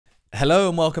Hello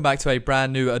and welcome back to a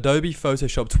brand new Adobe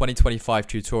Photoshop 2025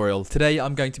 tutorial. Today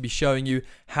I'm going to be showing you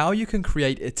how you can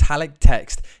create italic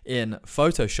text in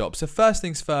Photoshop. So first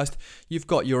things first, you've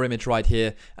got your image right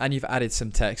here and you've added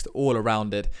some text all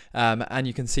around it, and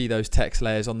you can see those text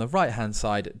layers on the right hand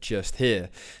side just here.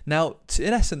 Now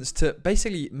in essence, to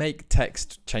basically make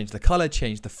text change the color,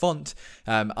 change the font,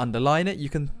 underline it, you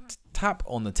can tap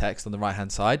on the text on the right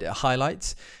hand side, it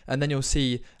highlights, and then you'll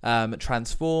see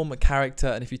transform, character,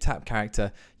 and if you tap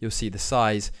character you'll see the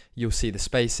size, you'll see the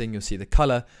spacing, you'll see the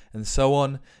color, and so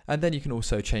on. And then you can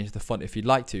also change the font if you'd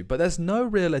like to, but there's no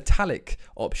real italic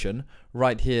option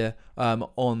right here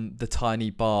on the tiny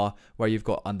bar where you've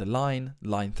got underline,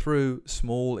 line through,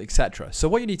 small, etc. So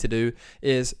what you need to do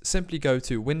is simply go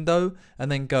to window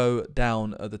and then go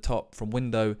down at the top from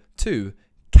window to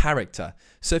character.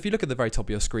 So if you look at the very top of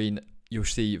your screen, you'll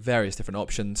see various different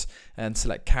options and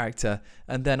select character,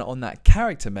 and then on that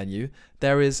character menu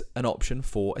there is an option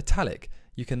for italic.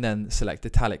 You can then select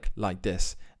italic like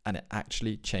this and it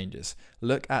actually changes.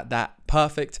 Look at that,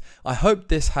 perfect. I hope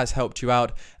this has helped you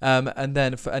out, and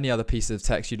then for any other pieces of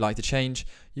text you'd like to change,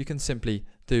 you can simply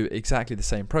do exactly the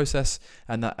same process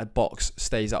and that box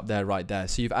stays up there right there.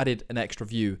 So you've added an extra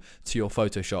view to your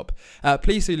Photoshop.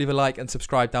 Please do leave a like and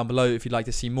subscribe down below if you'd like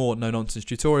to see more no-nonsense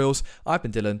tutorials. I've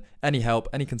been Dylan. Any help,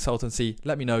 any consultancy,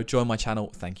 let me know, join my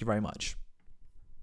channel. Thank you very much.